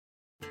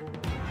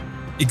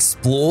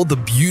Explore the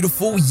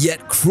beautiful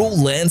yet cruel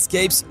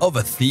landscapes of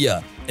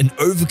Athea and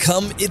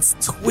overcome its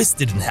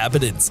twisted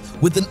inhabitants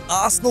with an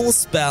arsenal of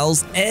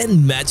spells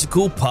and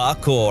magical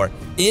parkour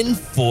in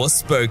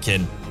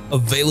Forspoken.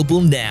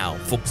 Available now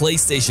for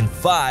PlayStation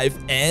 5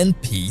 and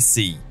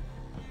PC.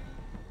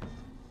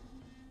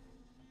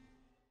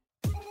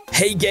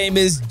 Hey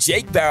gamers,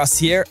 Jake Barros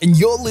here, and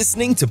you're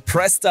listening to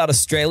Press Start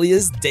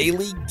Australia's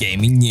daily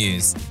gaming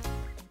news.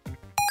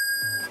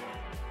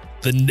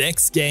 The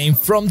next game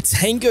from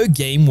Tango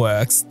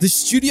Gameworks, the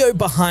studio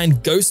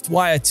behind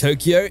Ghostwire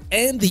Tokyo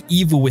and The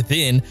Evil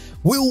Within,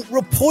 will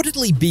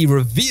reportedly be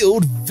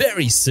revealed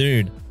very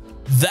soon.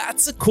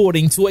 That's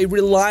according to a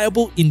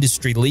reliable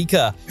industry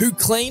leaker who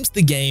claims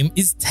the game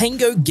is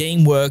Tango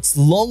Gameworks'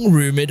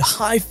 long-rumored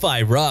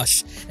Hi-Fi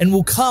Rush and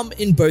will come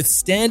in both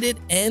standard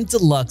and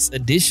deluxe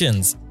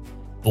editions.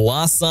 The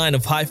last sign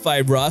of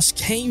Hi-Fi Rush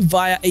came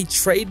via a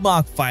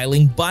trademark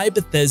filing by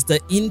Bethesda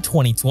in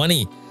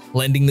 2020.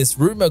 Lending this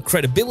rumor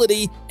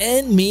credibility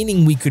and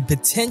meaning we could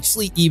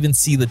potentially even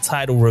see the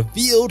title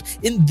revealed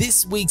in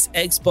this week's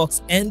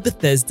Xbox and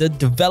Bethesda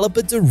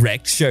Developer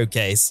Direct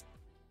showcase.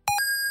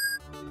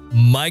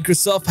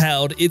 Microsoft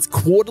held its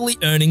quarterly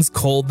earnings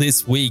call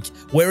this week,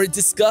 where it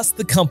discussed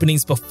the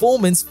company's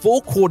performance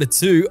for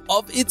Q2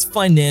 of its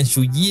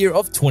financial year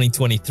of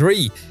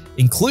 2023,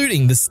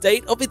 including the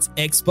state of its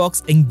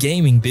Xbox and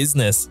gaming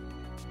business.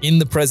 In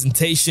the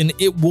presentation,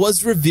 it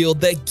was revealed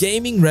that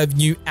gaming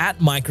revenue at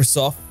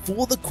Microsoft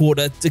for the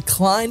quarter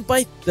declined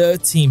by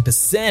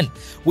 13%,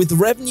 with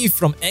revenue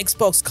from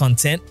Xbox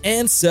content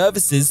and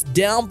services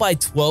down by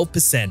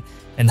 12%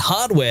 and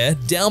hardware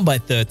down by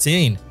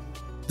 13%.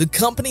 The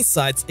company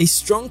cites a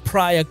strong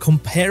prior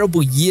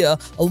comparable year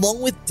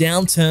along with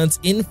downturns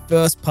in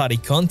first-party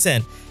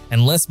content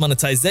and less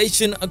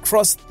monetization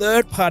across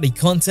third-party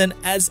content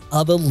as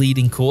other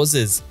leading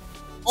causes.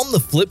 On the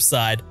flip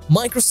side,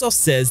 Microsoft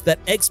says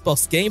that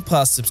Xbox Game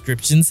Pass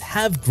subscriptions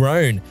have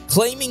grown,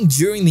 claiming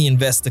during the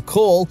investor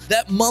call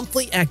that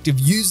monthly active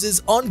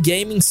users on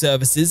gaming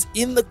services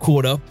in the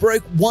quarter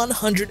broke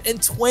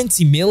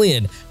 120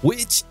 million,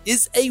 which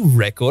is a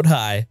record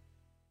high.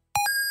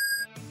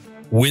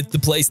 With the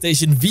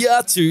PlayStation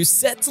VR 2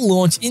 set to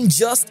launch in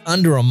just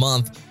under a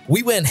month,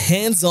 we went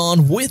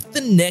hands-on with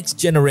the next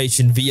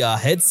generation VR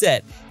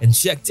headset and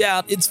checked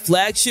out its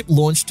flagship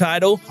launch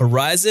title,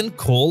 Horizon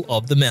Call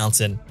of the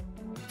Mountain.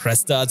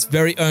 Press Start's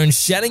very own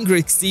Shannon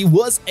Grixey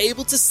was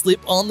able to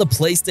slip on the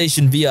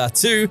PlayStation VR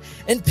 2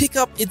 and pick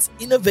up its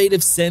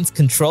innovative Sense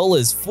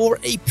controllers for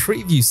a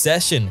preview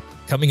session,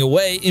 coming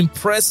away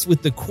impressed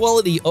with the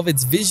quality of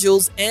its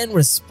visuals and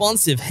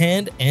responsive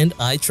hand and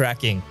eye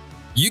tracking.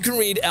 You can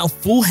read our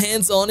full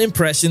hands-on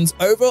impressions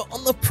over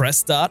on the Press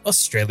Start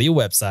Australia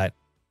website.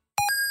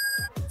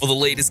 For the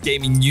latest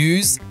gaming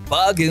news,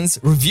 bargains,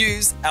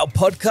 reviews, our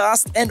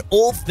podcast, and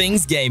all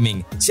things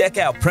gaming, check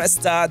out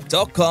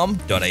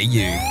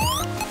pressstart.com.au.